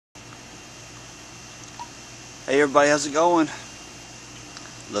Hey everybody, how's it going?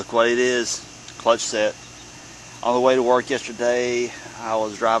 Look what it is, clutch set. On the way to work yesterday, I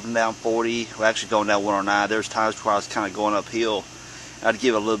was driving down 40, well actually going down 109. There's times where I was kind of going uphill. I'd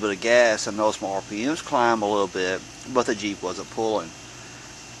give it a little bit of gas. I noticed my RPMs climb a little bit, but the Jeep wasn't pulling.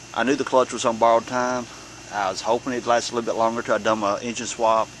 I knew the clutch was on borrowed time. I was hoping it'd last a little bit longer till I'd done my engine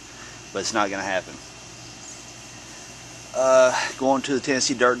swap, but it's not going to happen. Going to the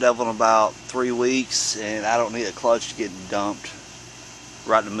Tennessee Dirt Devil in about 3 weeks, and I don't need a clutch getting dumped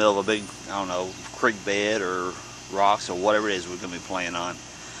right in the middle of a big, I don't know, creek bed or rocks or whatever it is we're going to be playing on.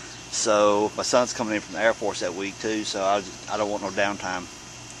 So my son's coming in from the Air Force that week too, so I don't want no downtime.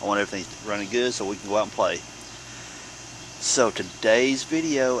 I want everything running good so we can go out and play. So today's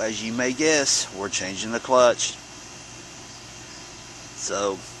video, as you may guess, we're changing the clutch.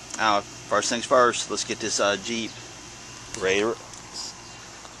 So first things first, let's get this Jeep ready.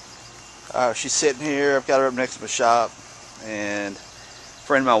 She's sitting here. I've got her up next to my shop, and a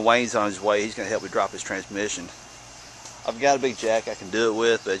friend of mine, Wayne's on his way. He's going to help me drop his transmission. I've got a big jack I can do it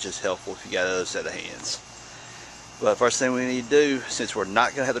with, but it's just helpful if you got another set of hands. But first thing we need to do, since we're not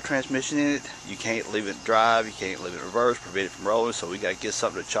going to have the transmission in it, you can't leave it drive, you can't leave it in reverse, prevent it from rolling, so we got to get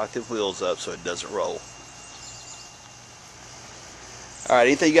something to chock the wheels up so it doesn't roll. Alright,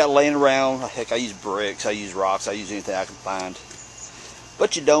 anything you got laying around, heck, I use bricks, I use rocks, I use anything I can find.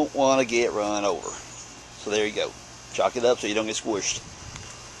 But you don't want to get run over. So there you go. Chock it up so you don't get squished.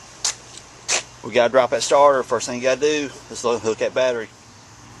 We got to drop that starter. First thing you got to do is hook that battery.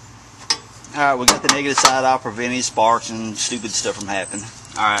 Alright, we got the negative side off, prevent any sparks and stupid stuff from happening.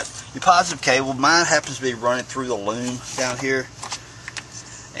 Alright, your positive cable, mine happens to be running through the loom down here.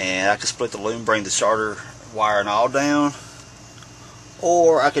 And I can split the loom, bring the starter wiring all down.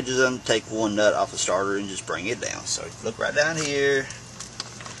 Or I could just take one nut off the starter and just bring it down. So look right down here.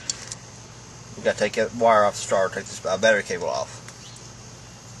 We got to take that wire off the starter, take this battery cable off.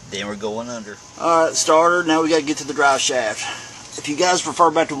 Then we're going under. Alright, starter, now we got to get to the drive shaft. If you guys refer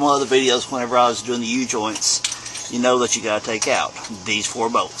back to one of the videos whenever I was doing the U-joints, you know that you got to take out these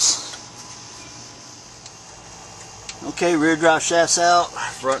 4 bolts. Okay, rear drive shaft's out,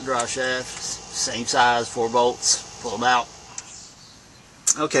 front drive shaft, same size, 4 bolts, pull them out.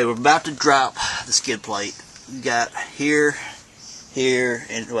 Okay, we're about to drop the skid plate. You got here, here,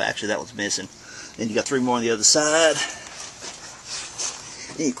 and well, actually that one's missing. Then you got 3 more on the other side.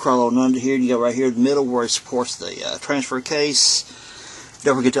 Then you crawl on under here, and you got right here in the middle where it supports the transfer case.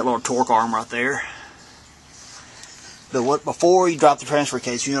 Don't forget that little torque arm right there. But before you drop the transfer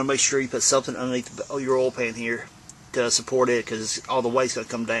case, you want to make sure you put something underneath your oil pan here to support it, because all the weight's going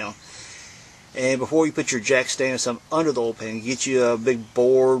to come down. And before you put your jack stand or something under the oil pan, get you a big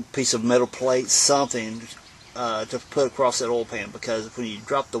board, piece of metal plate, something to put across that oil pan, because when you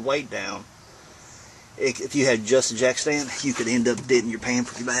drop the weight down, if you had just a jack stand, you could end up denting your pan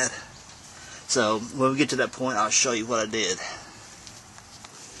pretty bad. So when we get to that point, I'll show you what I did.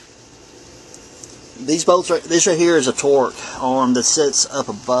 These bolts, this right here is a torque arm that sits up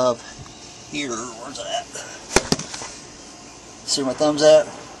above here. Where's it at? See where my thumb's at?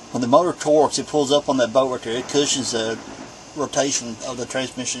 When the motor torques, it pulls up on that bolt right there. It cushions the rotation of the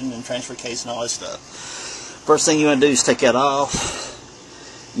transmission and transfer case and all that stuff. First thing you want to do is take that off.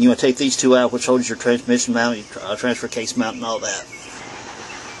 You want to take these 2 out, which holds your transmission mount, your transfer case mount, and all that.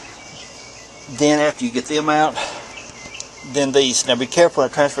 Then after you get them out, then these. Now be careful when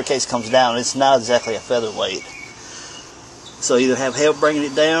the transfer case comes down. It's not exactly a featherweight. So either have help bringing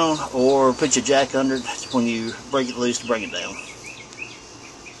it down, or put your jack under it when you break it loose to bring it down.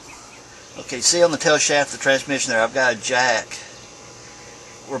 Okay, see on the tail shaft of the transmission there, I've got a jack.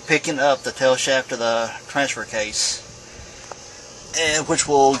 We're picking up the tail shaft of the transfer case, and which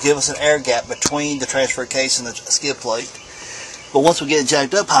will give us an air gap between the transfer case and the skid plate. But once we get it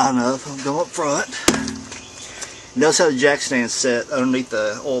jacked up high enough, we'll go up front. Notice how the jack stand's set underneath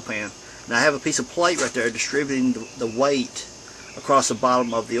the oil pan. Now I have a piece of plate right there distributing the weight across the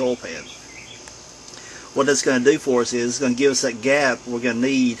bottom of the oil pan. What that's going to do for us is it's going to give us that gap we're going to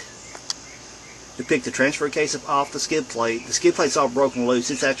need to pick the transfer case up off the skid plate. The skid plate's all broken loose.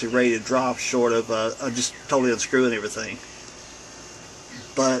 It's actually ready to drop, short of just totally unscrewing everything.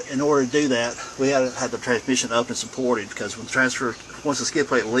 But in order to do that, we have to have the transmission up and supported, because when once the skid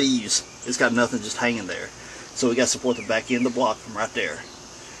plate leaves, it's got nothing just hanging there. So we got to support the back end of the block from right there.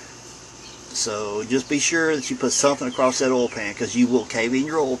 So just be sure that you put something across that oil pan, because you will cave in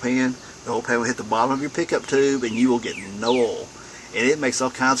your oil pan. The oil pan will hit the bottom of your pickup tube, and you will get no oil. And it makes all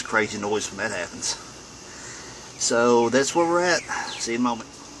kinds of crazy noise when that happens. So that's where we're at. See you in a moment.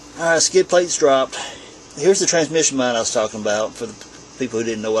 Alright, skid plate's dropped. Here's the transmission mount I was talking about for the people who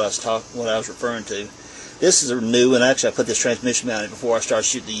didn't know what I was referring to. This is new, and actually I put this transmission mount in before I started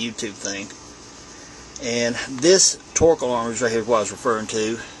shooting the YouTube thing. And this torque alarm is right here what I was referring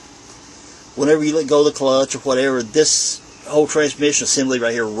to. Whenever you let go of the clutch or whatever, this whole transmission assembly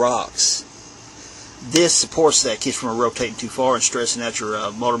right here rocks. This supports that, keeps from rotating too far and stressing out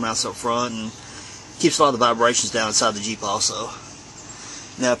your motor mounts up front, and keeps a lot of the vibrations down inside the Jeep also.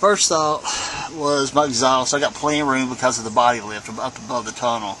 Now, first thought was my exhaust. I got plenty of room because of the body lift up above the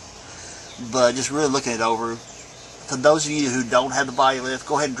tunnel. But just really looking it over, for those of you who don't have the body lift,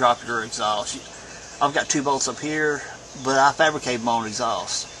 go ahead and drop your exhaust. I've got 2 bolts up here, but I fabricated my own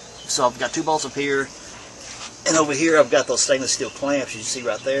exhaust. So I've got 2 bolts up here, and over here I've got those stainless steel clamps you see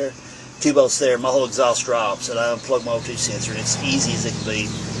right there. 2 bolts there. My whole exhaust drops, and I unplug my O2 sensor, and it's easy as it can be.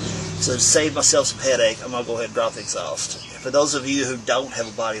 So to save myself some headache, I'm going to go ahead and drop the exhaust. For those of you who don't have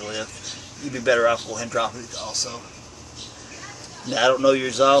a body lift, you'd be better off go ahead and drop it also. Now, I don't know your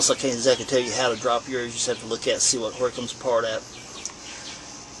exhaust, so I can't exactly tell you how to drop yours. You just have to look at it and see where it comes apart at.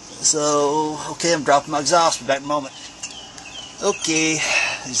 So, okay, I'm dropping my exhaust. Be back in a moment. Okay,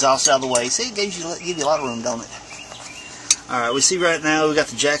 exhaust out of the way. See, it gives you a lot of room, don't it? Alright, we see right now we got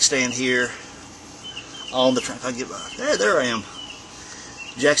the jack stand here on the there I am.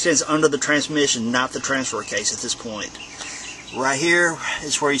 Jack stand's under the transmission, not the transfer case at this point. Right here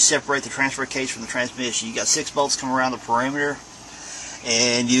is where you separate the transfer case from the transmission. You got 6 bolts coming around the perimeter,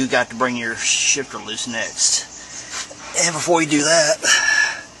 and you got to bring your shifter loose next. And before you do that,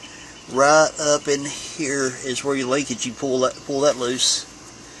 right up in here is where you link it. You pull that loose.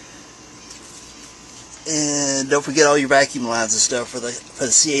 And don't forget all your vacuum lines and stuff for the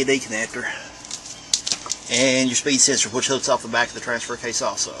CAD connector. And your speed sensor, which hooks off the back of the transfer case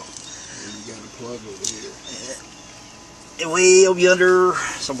also. And you got a plug over here. And way over yonder,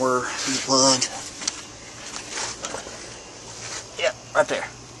 somewhere in the plug. Yep, right there.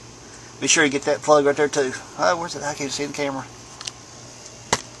 Be sure you get that plug right there too. Oh, where's it? I can't see the camera.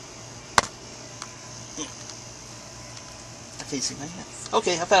 I can't see that.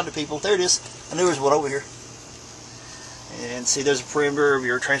 Okay, I found it, people. There it is. I knew there was one over here. And see, there's a perimeter of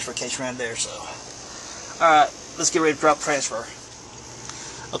your transfer case right there. So, alright, let's get ready to drop transfer.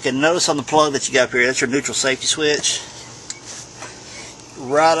 Okay, notice on the plug that you got up here, that's your neutral safety switch.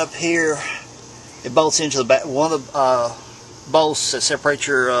 Right up here, it bolts into the back. One of the bolts that separates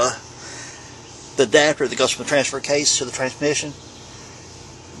your the adapter that goes from the transfer case to the transmission.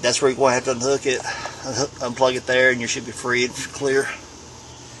 That's where you're going to have to unhook it, unplug it there, and you should be free and clear.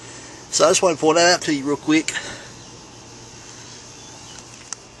 So I just want to point that out to you real quick.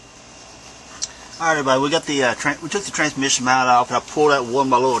 Alright, everybody, we got the we took the transmission mount off, and I pulled out one of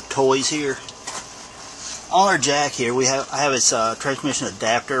my little toys here. On our jack here, I have this transmission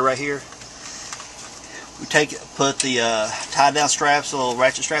adapter right here. We put the tie down straps, the little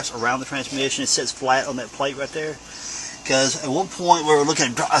ratchet straps around the transmission. It sits flat on that plate right there. Because at one point we were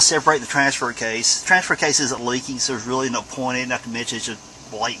looking at separating the transfer case. The transfer case isn't leaking, so there's really no point in it. Not to mention it's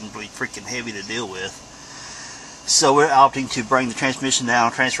just blatantly freaking heavy to deal with. So we're opting to bring the transmission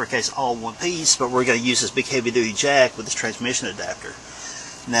down, transfer case all in one piece, but we're going to use this big heavy duty jack with this transmission adapter.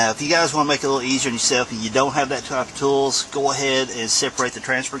 Now, if you guys want to make it a little easier on yourself and you don't have that type of tools, go ahead and separate the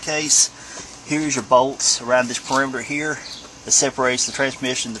transfer case. Here's your bolts around this perimeter here that separates the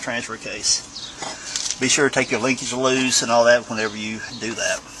transmission and the transfer case. Be sure to take your linkage loose and all that whenever you do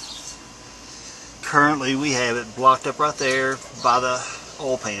that. Currently, we have it blocked up right there by the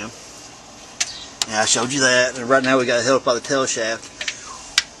oil pan. And I showed you that, and right now we got it held up by the tail shaft.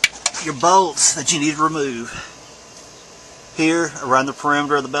 Your bolts that you need to remove here around the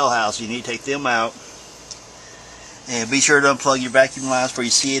perimeter of the bell house, you need to take them out. And be sure to unplug your vacuum lines for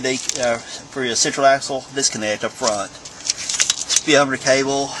your CAD, for your central axle disconnect up front. Speedometer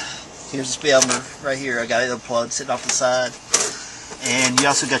cable. Here's the speedometer right here. I got it unplugged, sitting off the side. And you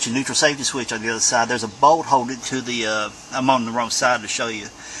also got your neutral safety switch on the other side. There's a bolt holding it to the, I'm on the wrong side to show you.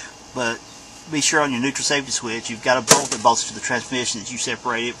 But be sure on your neutral safety switch, you've got a bolt that bolts to the transmission that you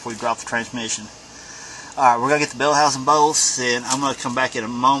separate it before you drop the transmission. Alright, we're going to get the bell housing bolts, and I'm going to come back in a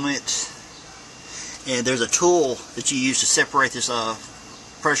moment. And there's a tool that you use to separate this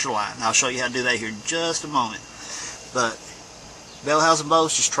pressure line. And I'll show you how to do that here in just a moment. But bell housing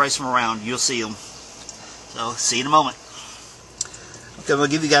bolts, just trace them around. You'll see them. So, see you in a moment. Okay, I'm going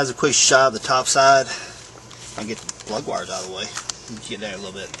to give you guys a quick shot of the top side. I'll get the plug wires out of the way. Get down a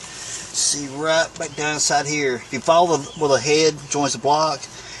little bit. See right back down inside here. If you follow where the head joins the block,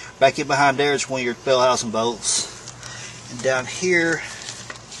 back in behind there is one of your bell housing bolts. And down here,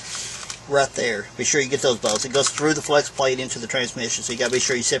 right there, be sure you get those bolts. It goes through the flex plate into the transmission, so you got to be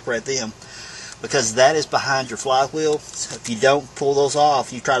sure you separate them, because that is behind your flywheel. So if you don't pull those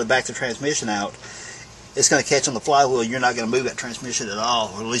off, you try to back the transmission out, it's going to catch on the flywheel. You're not going to move that transmission at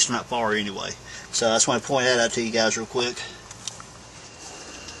all, or at least not far anyway. So I just want to point that out to you guys real quick.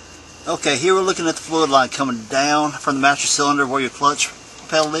 Okay, here we're looking at the fluid line coming down from the master cylinder where your clutch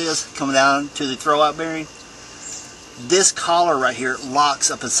pedal is, coming down to the throwout bearing. This collar right here locks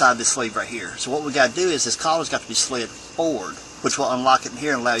up inside this sleeve right here. So what we got to do is this collar's got to be slid forward, which will unlock it in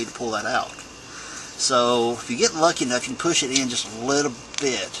here and allow you to pull that out. So if you get lucky enough, you can push it in just a little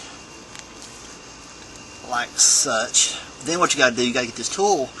bit, like such. Then what you got to do, you got to get this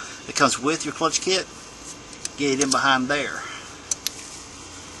tool that comes with your clutch kit, get it in behind there.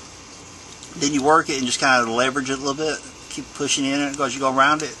 Then you work it and just kind of leverage it a little bit. Keep pushing in it as you go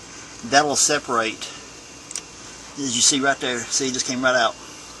around it. That'll separate. As you see right there, see, it just came right out.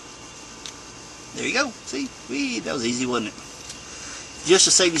 There you go. See, whee, that was easy, wasn't it? Just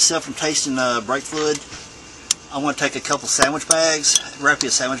to save yourself from tasting brake fluid, I'm going to take a couple sandwich bags, wrap you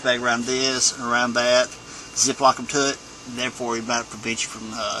a sandwich bag around this and around that, ziplock them to it, and therefore it might prevent you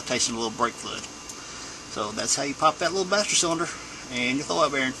from tasting a little brake fluid. So that's how you pop that little master cylinder and your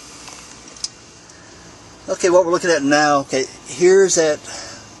throwout bearing. Okay, what we're looking at now, okay, here's that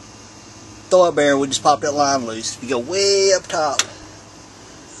throwout bearing. We just popped that line loose. If you go way up top,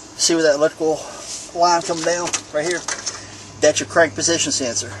 see where that electrical line coming down right here? That's your crank position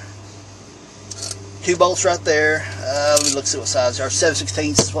sensor. 2 bolts right there. Let me look, see what size they are.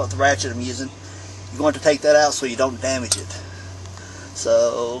 7/16 is what the ratchet I'm using. You're going to take that out so you don't damage it.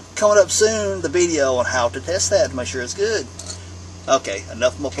 So coming up soon, the video on how to test that to make sure it's good. Okay,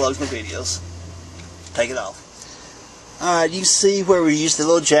 enough of my plugs and videos. Take it off. Alright, you can see where we used the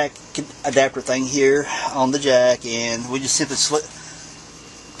little jack adapter thing here on the jack, and we just simply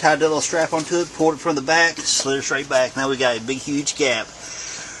tied that little strap onto it, pulled it from the back, slid it straight back. Now we got a big huge gap.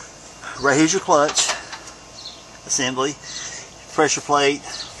 Right here's your clutch assembly, pressure plate,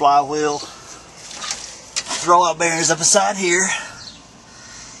 flywheel, throwout bearings up inside here.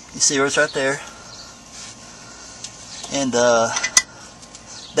 You see where it's right there. And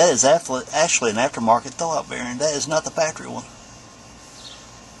that is actually an aftermarket throwout bearing. That is not the factory one.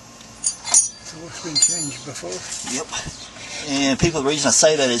 So what's been changed before? Yep. And people, the reason I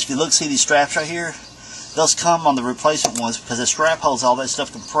say that is if you look, see these straps right here? Those come on the replacement ones because the strap holds all that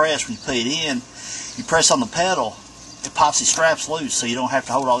stuff compressed. When you put it in, you press on the pedal, it pops these straps loose so you don't have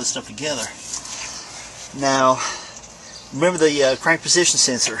to hold all this stuff together. Now, remember the crank position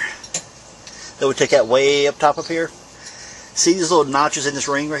sensor that we took out way up top up here? See these little notches in this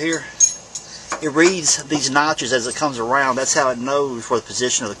ring right here? It reads these notches as it comes around. That's how it knows where the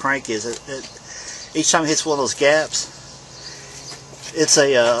position of the crank is. Each time it hits one of those gaps, it's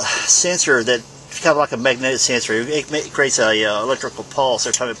a sensor that kind of like a magnetic sensor. It creates a electrical pulse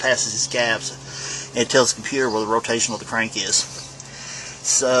every time it passes these gaps, and it tells the computer where the rotation of the crank is.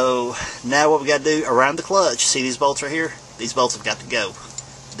 So now what we got to do around the clutch, see these bolts right here? These bolts have got to go.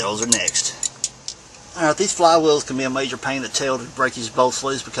 Those are next. Alright, these flywheels can be a major pain in the tail to break these bolts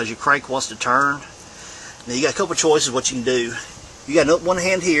loose because your crank wants to turn. Now you got a couple choices what you can do. You got one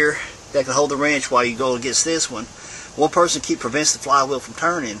hand here that can hold the wrench while you go against this one. One person prevents the flywheel from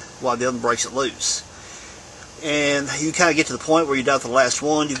turning while the other breaks it loose. And you kind of get to the point where you're down to the last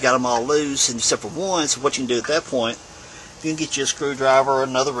one, you've got them all loose and except for one, so what you can do at that point, you can get you a screwdriver or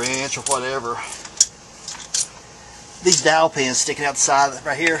another wrench or whatever. These dowel pins sticking out the side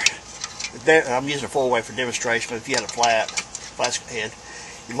right here, I'm using a 4-way for demonstration, but if you had a flat head,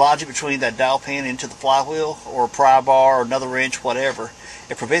 you lodge it between that dowel pin into the flywheel or a pry bar or another wrench, whatever.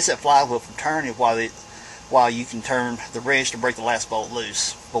 It prevents that flywheel from turning while you can turn the wrench to break the last bolt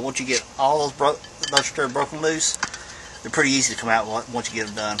loose. But once you get all those broken loose, they're pretty easy to come out once you get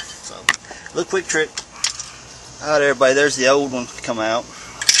them done. So, a little quick trick. Alright everybody, there's the old one come out.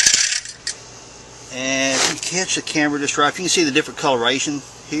 And if you catch the camera just right, you can see the different coloration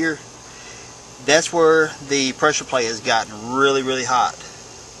here. That's where the pressure plate has gotten really, really hot.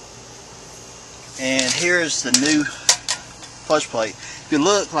 And here's the new clutch plate. If you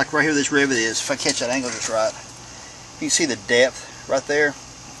look, like right here this rivet is, if I catch that angle just right, you can see the depth right there.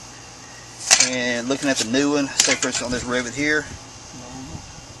 And looking at the new one, say for instance on this rivet here,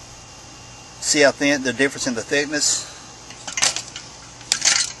 see how thin, the difference in the thickness.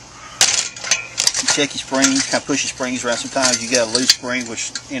 You check your springs, kind of push your springs around. Sometimes you got a loose spring,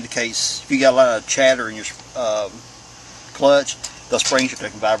 which indicates if you got a lot of chatter in your clutch, those springs are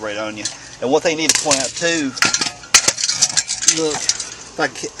going to vibrate on you. And what they need to point out too, look, if I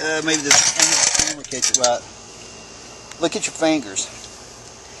maybe this camera catch it right. Look at your fingers,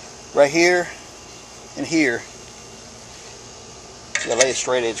 right here and here. You gotta lay a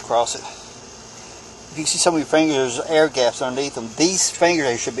straight edge across it. If you see some of your fingers, there's air gaps underneath them. These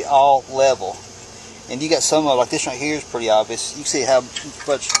fingers should be all level. And you got some like this right here is pretty obvious. You can see how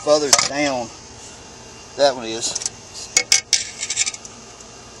much further down that one is.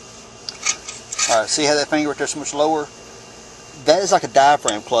 Alright, see how that finger right there is so much lower? That is like a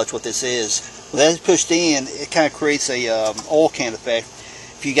diaphragm clutch, what this is. When that is pushed in, it kind of creates a oil can effect.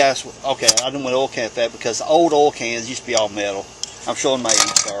 If you guys, okay, I didn't want oil can effect because the old oil cans used to be all metal. I'm showing my age,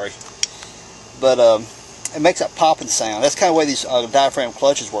 sorry. But it makes that popping sound. That's kind of the way these diaphragm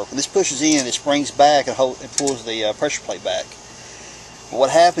clutches work. When this pushes in, it springs back and pulls the pressure plate back. But what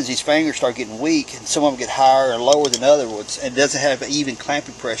happens, these fingers start getting weak, and some of them get higher and lower than other ones, and it doesn't have even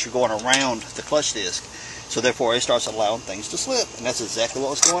clamping pressure going around the clutch disc. So therefore, it starts allowing things to slip, and that's exactly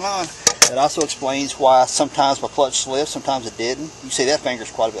what was going on. That also explains why sometimes my clutch slips, sometimes it didn't. You see that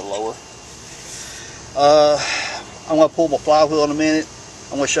finger's quite a bit lower. I'm going to pull my flywheel in a minute.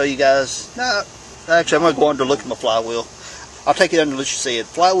 I'm going to show you guys. No, actually, I'm going to go under and look at my flywheel. I'll take it under and let you see it.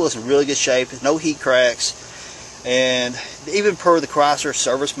 Flywheel is in really good shape. There's no heat cracks. And even per the Chrysler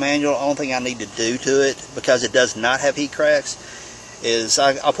service manual, the only thing I need to do to it, because it does not have heat cracks, is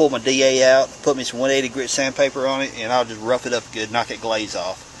I'll pull my DA out, put me some 180 grit sandpaper on it, and I'll just rough it up good, knock that glaze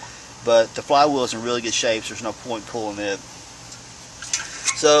off. But the flywheel is in really good shape, so there's no point pulling it.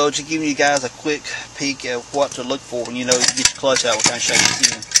 So just giving you guys a quick peek at what to look for when you know you get your clutch out, what kind of shape it's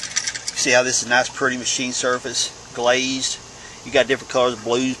in. You see how this is a nice pretty machine surface, glazed. You got different colors,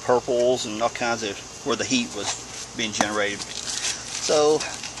 blues, purples, and all kinds of where the heat was being generated. So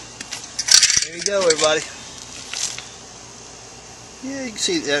there you go, everybody. Yeah, you can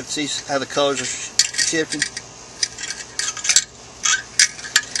see how the colors are shifting.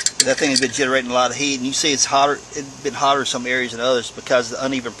 That thing has been generating a lot of heat, and you see it's hotter. It's been hotter in some areas than others because of the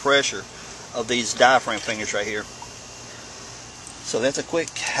uneven pressure of these diaphragm fingers right here. So that's a quick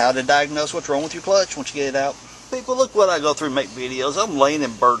how to diagnose what's wrong with your clutch once you get it out. People, look what I go through to make videos. I'm laying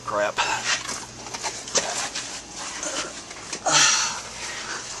in bird crap.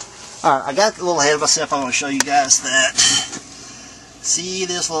 Alright, I got a little ahead of myself. I want to show you guys that. See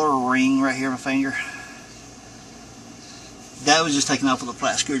this little ring right here on my finger? That was just taken off with a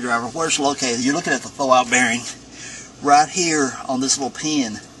flat screwdriver. Where it's located, you're looking at the throwout bearing. Right here on this little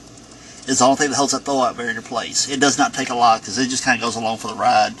pin is the only thing that holds that throwout bearing in place. It does not take a lot because it just kind of goes along for the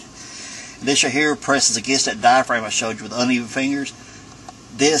ride. And this right here presses against that diaphragm I showed you with uneven fingers.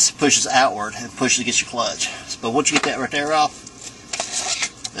 This pushes outward and pushes against your clutch. But once you get that right there off,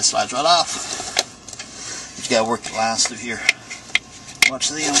 that slides right off. But you got to work the lines through here. Watch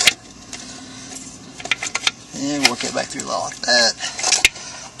them. And work it back through like that.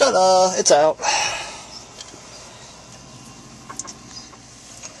 Ta-da! It's out.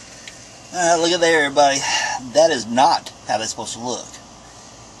 Look at there, everybody. That is not how that's supposed to look.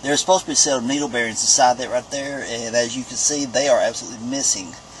 There's supposed to be a set of needle bearings inside that right there, and as you can see, they are absolutely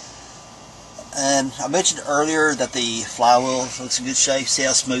missing. And I mentioned earlier that the flywheel looks in good shape. See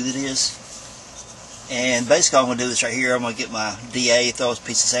how smooth it is? And basically all I'm going to do this right here. I'm going to get my DA, throw a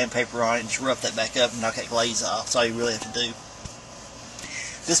piece of sandpaper on it, and just rough that back up and knock that glaze off. That's all you really have to do.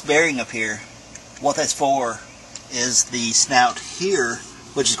 This bearing up here, what that's for is the snout here,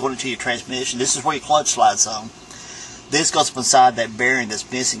 which is going into your transmission. This is where your clutch slides on. This goes up inside that bearing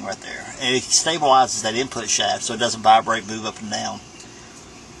that's missing right there. And it stabilizes that input shaft so it doesn't vibrate, move up and down.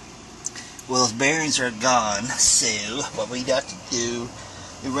 Well, those bearings are gone, so what we got to do,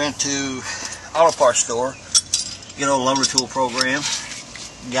 we ran to auto parts store, get an old lumber tool program,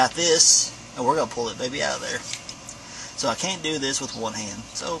 got this, and we're going to pull it baby out of there. So I can't do this with one hand,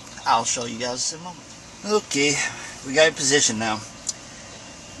 so I'll show you guys in a moment. Okay, we got it positioned now.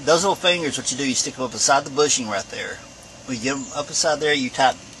 Those little fingers, what you do, you stick them up inside the bushing right there. When you get them up inside there, you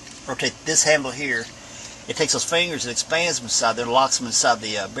rotate this handle here. It takes those fingers and expands them inside there and locks them inside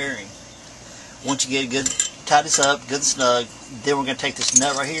the bearing. Once you get it good, tie this up, good and snug, then we're going to take this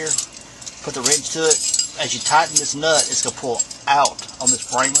nut right here, put the wrench to it. As you tighten this nut, it's going to pull out on this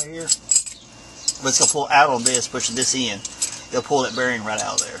frame right here. But it's going to pull out on this, pushing this in. It'll pull that bearing right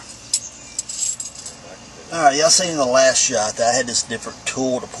out of there. Alright, y'all seen in the last shot that I had this different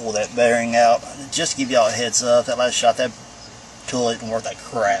tool to pull that bearing out. Just to give y'all a heads up, that last shot, that tool didn't work like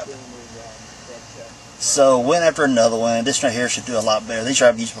crap. So went after another one. This right here should do a lot better. These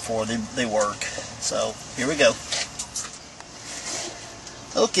I've used before, they work. So here we go.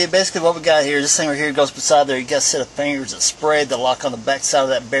 Okay, basically what we got here, this thing right here goes beside there. You got a set of fingers that spread that lock on the back side of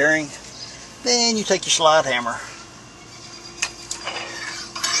that bearing. Then you take your slide hammer,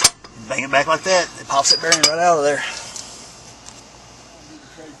 bang it back like that. It pops that bearing right out of there.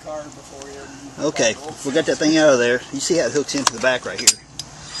 Okay, we got that thing out of there. You see how it hooks into the back right here.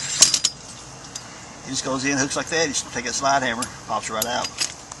 It just goes in, hooks like that. You just take that slide hammer, pops it right out.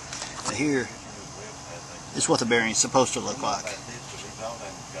 Now here, It's what the bearing is supposed to look like.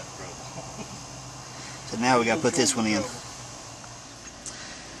 So now we got to put this one in.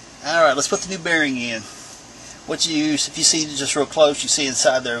 Alright, let's put the new bearing in. What you use, if you see just real close, you see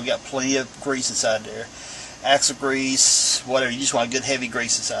inside there, we got plenty of grease inside there. Axle grease, whatever, you just want good heavy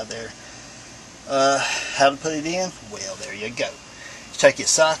grease inside there. How to put it in? Well, there you go. You take your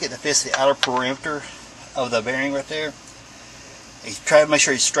socket that fits the outer perimeter of the bearing right there. You try to make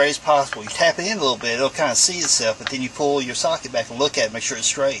sure it's straight as possible. You tap it in a little bit, it'll kind of see itself, but then you pull your socket back and look at it, make sure it's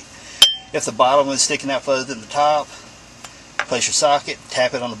straight. If the bottom is sticking out further than the top, place your socket,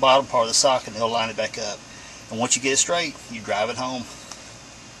 tap it on the bottom part of the socket, and it'll line it back up. And once you get it straight, you drive it home.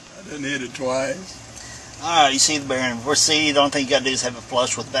 I didn't hit it twice. Alright, you see the bearing. We're seated. The only thing you got to do is have it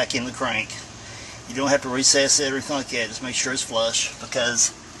flush with the back end of the crank. You don't have to recess it or anything like that. Just make sure it's flush,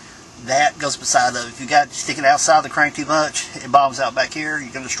 because that goes beside of it. If you got sticking outside the crank too much, it bobs out back here,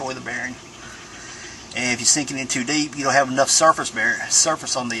 you're going to destroy the bearing. And if you're sinking in too deep, you don't have enough surface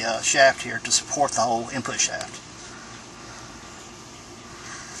on the shaft here to support the whole input shaft.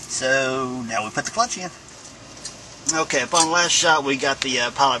 So now we put the clutch in. Okay, upon the last shot we got the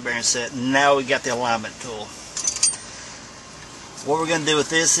pilot bearing set. Now we got the alignment tool. What we're going to do with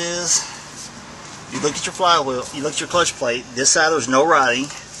this is, you look at your flywheel, you look at your clutch plate. This side there's no writing.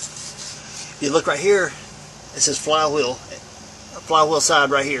 If you look right here, it says flywheel side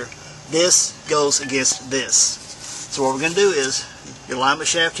right here. This goes against this. So what we're going to do is, your alignment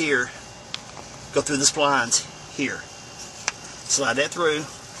shaft here, go through the splines here. Slide that through.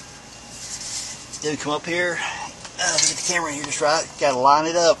 Then we come up here, get the camera in here just right. Got to line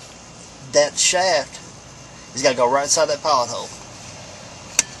it up. That shaft has got to go right inside that pilot hole.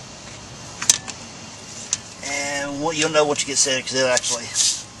 And you'll know once you get set, because it'll actually.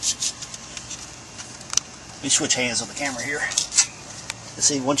 Let me switch hands on the camera here. Let's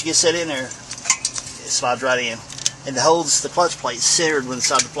see, once you get set in there, it slides right in. And it holds the clutch plate centered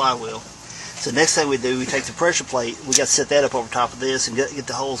inside the flywheel. So the next thing we do, we take the pressure plate, we got to set that up over top of this and get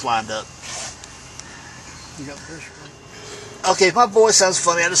the holes lined up. You got the pressure plate? Okay, if my voice sounds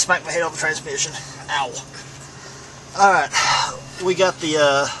funny, I just smacked my head on the transmission. Ow. Alright, we got the,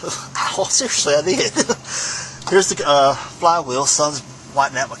 oh, seriously, I did. Here's the flywheel. Sun's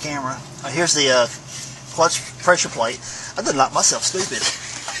whitening out my camera. Here's the clutch pressure plate. I did knock myself stupid.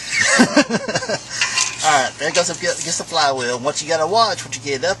 Alright, there goes up against the flywheel. What you gotta watch, when you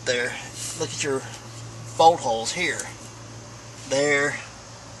get up there, look at your bolt holes here. There,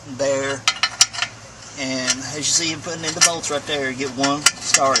 there, and as you see, I'm putting in the bolts right there. Get one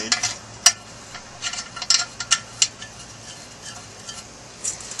started.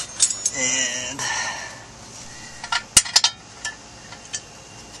 And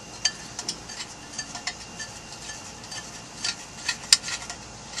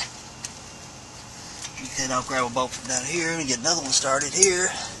then I'll grab a bolt from down here and get another one started here.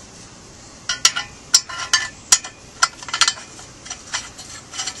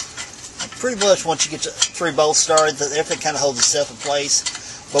 And pretty much once you get the 3 bolts started, everything kind of holds itself in place.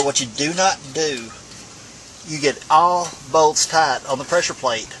 But what you do not do, you get all bolts tight on the pressure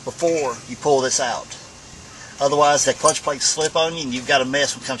plate before you pull this out. Otherwise, that clutch plate will slip on you and you've got a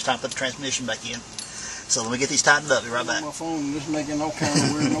mess when it comes time to put the transmission back in. So let me get these tightened up. Be right back. My phone is making all kinds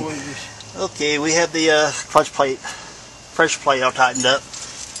of weird noises. Okay, we have the clutch plate, pressure plate all tightened up.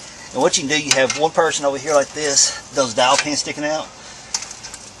 And what you can do, you have one person over here like this, those dowel pins sticking out.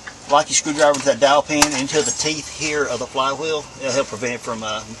 Like your screwdriver into that dowel pin into the teeth here of the flywheel. It'll help prevent it from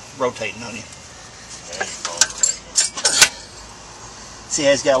rotating on you. See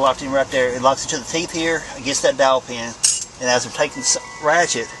how it's got it locked in right there? It locks into the teeth here against that dowel pin. And as I'm taking the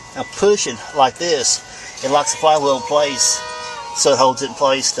ratchet, I'm pushing like this, it locks the flywheel in place. So it holds it in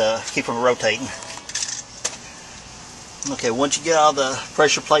place to keep from rotating. Okay, once you get all the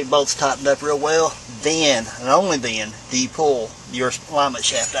pressure plate bolts tightened up real well, then, and only then, do you pull your alignment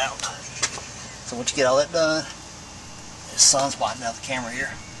shaft out. So once you get all that done, the sun's whitening out the camera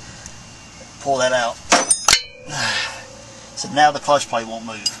here. Pull that out. So now the clutch plate won't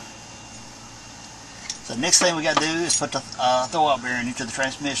move. So the next thing we got to do is put the throwout bearing into the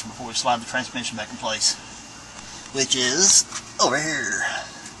transmission before we slide the transmission back in place, which is over here.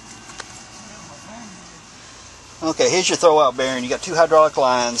 Okay, here's your throwout bearing. You got 2 hydraulic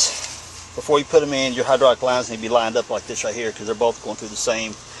lines. Before you put them in, your hydraulic lines need to be lined up like this right here, because they're both going through the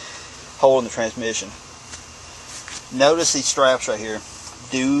same hole in the transmission. Notice these straps right here.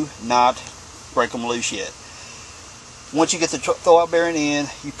 Do not break them loose yet. Once you get the throwout bearing in,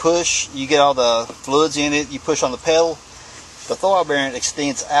 you push, you get all the fluids in it, you push on the pedal. The throwout bearing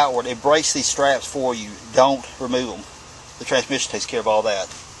extends outward. It breaks these straps for you. Don't remove them. The transmission takes care of all that.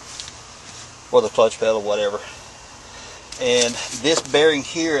 or the clutch pedal, whatever. And this bearing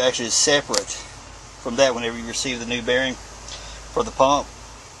here actually is separate from that whenever you receive the new bearing for the pump.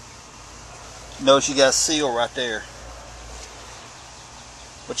 Notice you got a seal right there.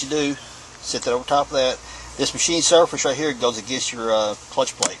 What you do, set that over top of that. This machine surface right here goes against your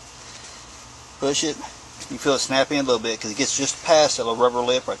clutch plate. Push it, you feel it snap in a little bit because it gets just past that little rubber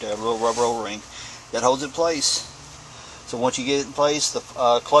lip right there, a little rubber O-ring. That holds it in place. So once you get it in place, the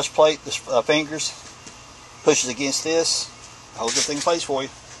clutch plate, the fingers, pushes against this, holds the thing in place for you.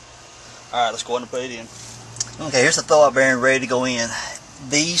 Alright, let's go ahead and put it in. Okay, here's the throwout bearing ready to go in.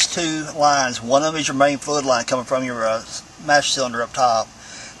 These two lines, one of them is your main fluid line coming from your master cylinder up top.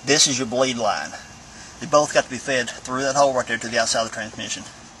 This is your bleed line. They both got to be fed through that hole right there to the outside of the transmission.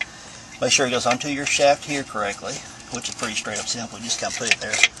 Make sure it goes onto your shaft here correctly, which is pretty straight up simple. You just kind of put it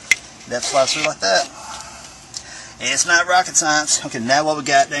there. That slides through like that. And it's not rocket science. Okay, now what we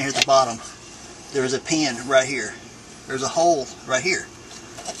got down here at the bottom, there is a pin right here. There's a hole right here.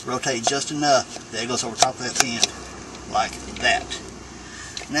 Rotate just enough that it goes over top of that pin, like that.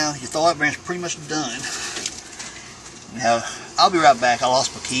 Now your throwout bearing's pretty much done. Now I'll be right back. I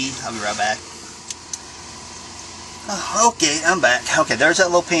lost my key. I'll be right back. Okay, I'm back. Okay, there's that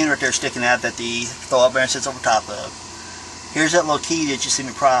little pin right there sticking out that the throwout bearing sits over top of. Here's that little key that you see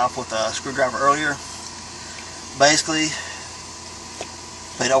me pry off with a screwdriver earlier. Basically,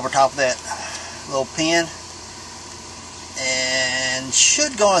 put it over top of that little pin, and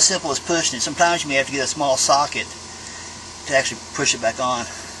should go on as simple as pushing it. Sometimes you may have to get a small socket to actually push it back on.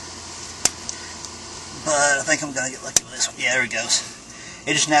 But I think I'm going to get lucky with this one. Yeah, there it goes.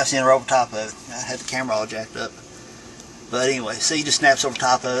 It just snaps in right over top of it. I had the camera all jacked up. But anyway, see, it just snaps over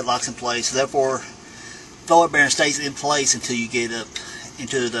top of it, locks in place. So therefore, throwout bearing stays in place until you get up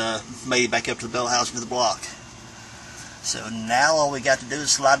into the, maybe back up to the belt housing to the block. So now all we got to do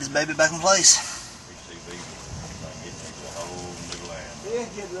is slide this baby back in place.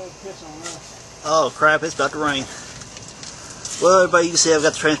 Oh crap, it's about to rain. Well, everybody, you can see I've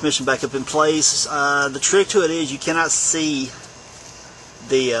got the transmission back up in place. The trick to it is you cannot see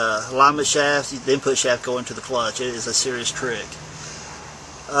the alignment shaft, the input shaft going to the clutch. It is a serious trick.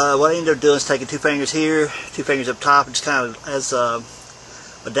 What I ended up doing is taking two fingers here, two fingers up top, and just kind of, as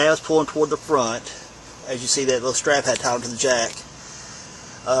my dad was pulling toward the front, as you see that little strap had tied onto the jack.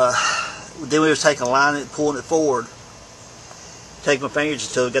 Then we was taking a line and pulling it forward. Taking my fingers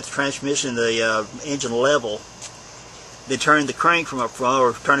until we got the transmission and the engine level. Then turning the crank from up front,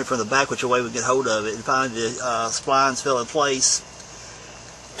 or turning it from the back, which way we get hold of it. And finally the splines fell in place.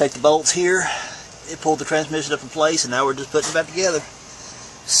 Take the bolts here. It pulled the transmission up in place, and now we're just putting it back together.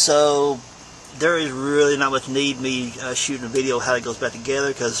 So there is really not much need me shooting a video how it goes back together,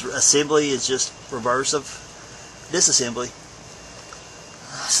 because assembly is just reverse of disassembly.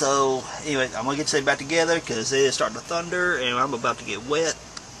 So anyway, I'm going to get this thing back together because it is starting to thunder and I'm about to get wet.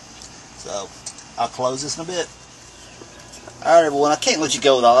 So I'll close this in a bit. Alright everyone, I can't let you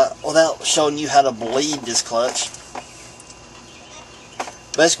go without showing you how to bleed this clutch.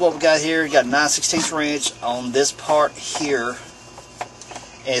 Basically what we got here, you got a 9/16 wrench on this part here,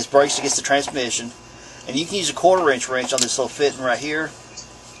 and it's braced against the transmission. And you can use a 1/4 inch wrench on this little fitting right here.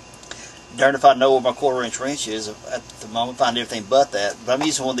 Darn if I know where my 1/4 inch wrench is at the moment, find everything but that. But I'm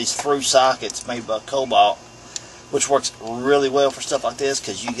using one of these through sockets made by Cobalt, which works really well for stuff like this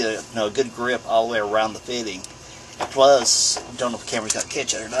because you get a good grip all the way around the fitting. And plus, I don't know if the camera's got to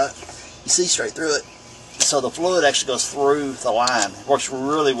catch it or not, you see straight through it. So the fluid actually goes through the line. It works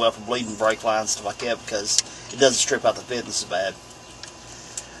really well for bleeding brake lines, stuff like that, because it doesn't strip out the fittings so bad.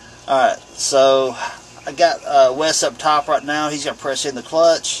 Alright, so I got Wes up top right now. He's going to press in the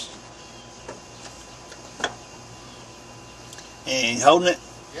clutch. And you holding it?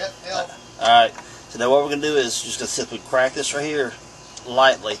 Yep, help. Alright, so now what we're going to do is just going to simply crack this right here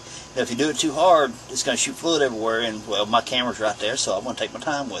lightly. Now if you do it too hard, it's going to shoot fluid everywhere, and well, my camera's right there, so I'm going to take my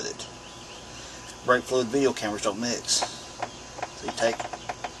time with it. Brake fluid video cameras don't mix. So you take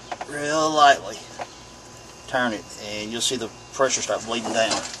real lightly, turn it, and you'll see the pressure start bleeding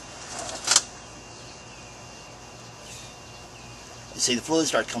down. You see the fluid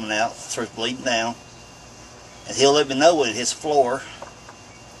start coming out, starts bleeding down. And he'll let me know when it hits the floor.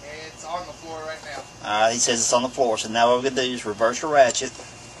 It's on the floor right now. Alright, he says it's on the floor. So now what we're going to do is reverse the ratchet.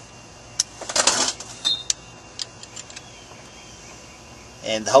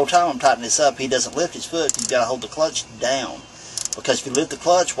 And the whole time I'm tightening this up, he doesn't lift his foot. You've got to hold the clutch down. Because if you lift the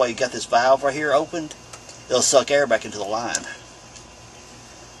clutch while you got this valve right here opened, it'll suck air back into the line.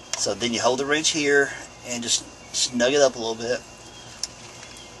 So then you hold the wrench here and just snug it up a little bit.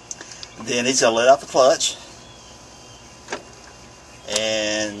 Then he's going to let off the clutch.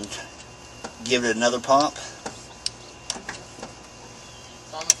 And Give it another pump. It's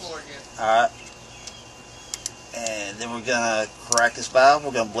on the floor again. Alright. And then we're going to crack this valve.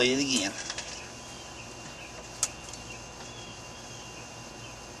 We're going to bleed it again.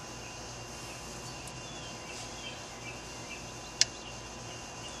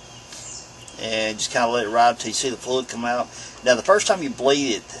 And just kind of let it ride until you see the fluid come out. Now, the first time you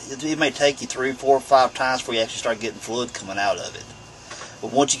bleed it, it may take you 3, 4, 5 times before you actually start getting fluid coming out of it.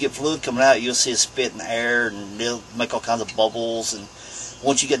 But once you get fluid coming out, you'll see it spit in air and it'll make all kinds of bubbles. And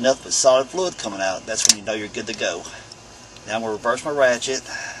once you get enough but solid fluid coming out, that's when you know you're good to go. Now I'm going to reverse my ratchet.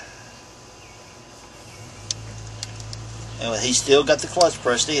 And he's still got the clutch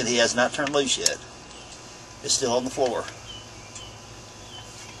pressed in. He has not turned loose yet. It's still on the floor.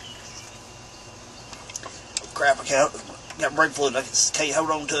 Crap, I got brake fluid. I can't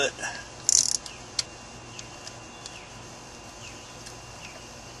hold on to it.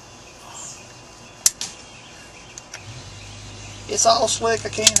 It's all slick. I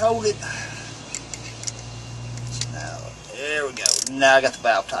can't hold it. Now, there we go. Now I got the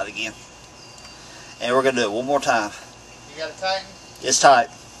valve tight again. And we're going to do it one more time. You got it tighten? It's tight.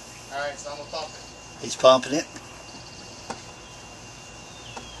 Alright, so I'm going to pump it. He's pumping it.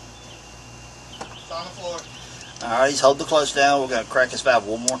 It's on the floor. Alright, he's holding the clutch down. We're going to crack this valve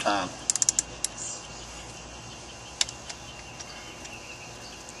one more time.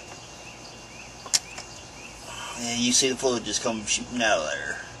 And you see the fluid just come shooting out of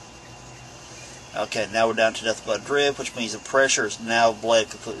there. Okay, now we're down to nothing but drip, which means the pressure is now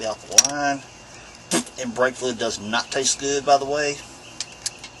bled completely off the line. And brake fluid does not taste good, by the way.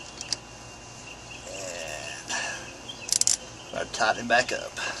 And I'll tighten it back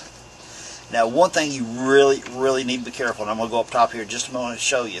up. Now, one thing you really need to be careful, and I'm going to go up top here in just a moment to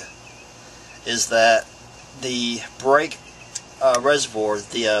show you, is that the brake reservoir,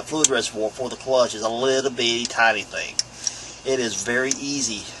 the fluid reservoir for the clutch is a little bitty tiny thing. It is very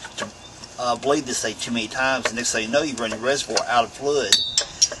easy to bleed this thing too many times, and next thing you know, you run your reservoir out of fluid,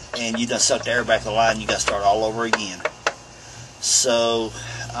 and you done sucked the air back of the line, and you got to start all over again. So,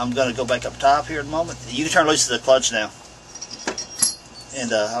 I'm going to go back up top here in a moment. You can turn loose the clutch now. And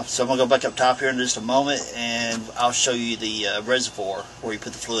so I'm going to go back up top here in just a moment, and I'll show you the reservoir where you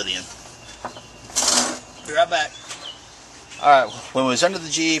put the fluid in. Be right back. Alright, when we was under the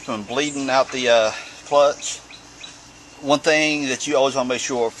Jeep and bleeding out the clutch, one thing that you always want to make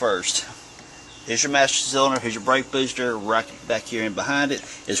sure of first, here's your master cylinder, here's your brake booster, right back here and behind it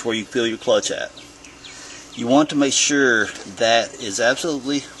is where you fill your clutch at. You want to make sure that is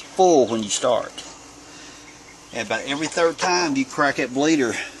absolutely full when you start. And about every third time you crack that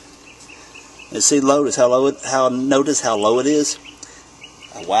bleeder, and see, notice how low it is.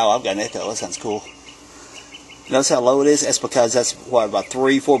 Oh, wow, I've got an echo. That sounds cool. Notice how low it is. That's because that's what, about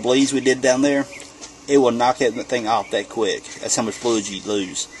 3-4 bleeds we did down there. It will knock that thing off that quick. That's how much fluid you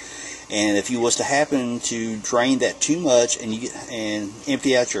lose. And if you was to happen to drain that too much and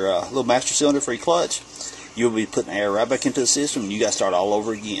empty out your little master cylinder for your clutch, you'll be putting air right back into the system, and you got to start all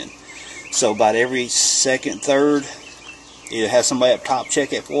over again. So about every second, third, either have somebody up top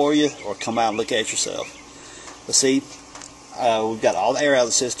check it for you, or come out and look at it yourself. But see, we've got all the air out of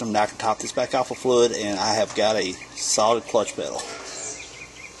the system. Now I can top this back off with fluid, and I have got a solid clutch pedal.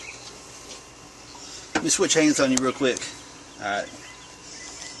 Let me switch hands on you real quick. Alright.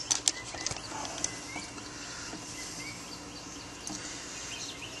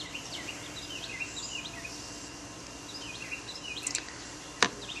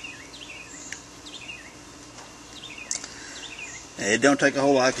 It don't take a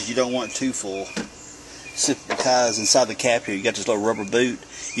whole lot because you don't want it too full. Simply because inside the cap here you got this little rubber boot.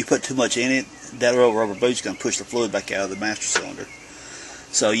 You put too much in it, that little rubber boot's going to push the fluid back out of the master cylinder.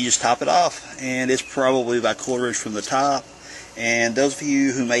 So you just top it off, and it's probably about 1/4 inch from the top. And those of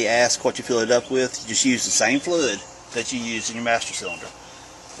you who may ask what you fill it up with, you just use the same fluid that you use in your master cylinder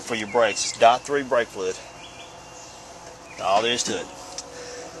for your brakes. It's .3 brake fluid. That's all there is to it.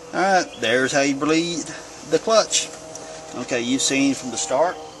 Alright, there's how you bleed the clutch. Okay, you've seen from the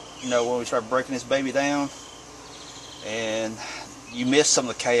start, you know, when we start breaking this baby down, and you missed some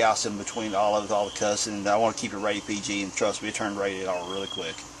of the chaos in between all of it, all the cussing, and I want to keep it rated PG, and trust me, it turned rated R really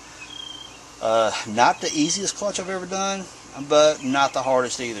quick. Not the easiest clutch I've ever done, but not the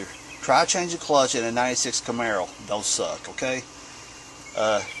hardest either. Try changing clutch in a 96 Camaro. Those suck, okay?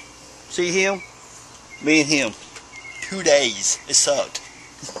 See him? Me and him. 2 days. It sucked.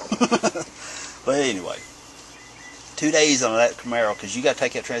 But anyway. 2 days on that Camaro, because you got to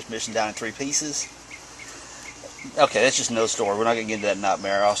take that transmission down in 3 pieces. Okay, that's just another story. We're not going to get into that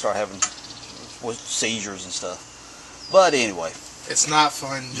nightmare. I'll start having seizures and stuff. But anyway, It's not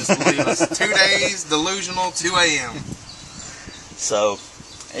fun. Just believe us. 2 days, delusional, 2 a.m. So,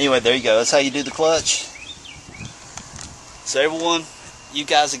 anyway, there you go. That's how you do the clutch. So everyone, you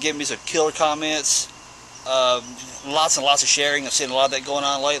guys have given me some killer comments. Lots and lots of sharing. I've seen a lot of that going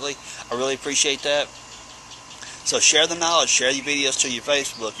on lately. I really appreciate that. So share the knowledge. Share your videos to your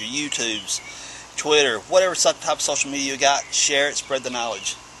Facebook, your YouTubes, Twitter, whatever type of social media you got. Share it. Spread the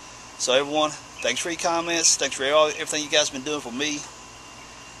knowledge. So everyone, thanks for your comments. Thanks for everything you guys have been doing for me.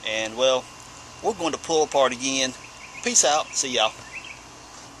 And, well, we're going to pull apart again. Peace out. See y'all.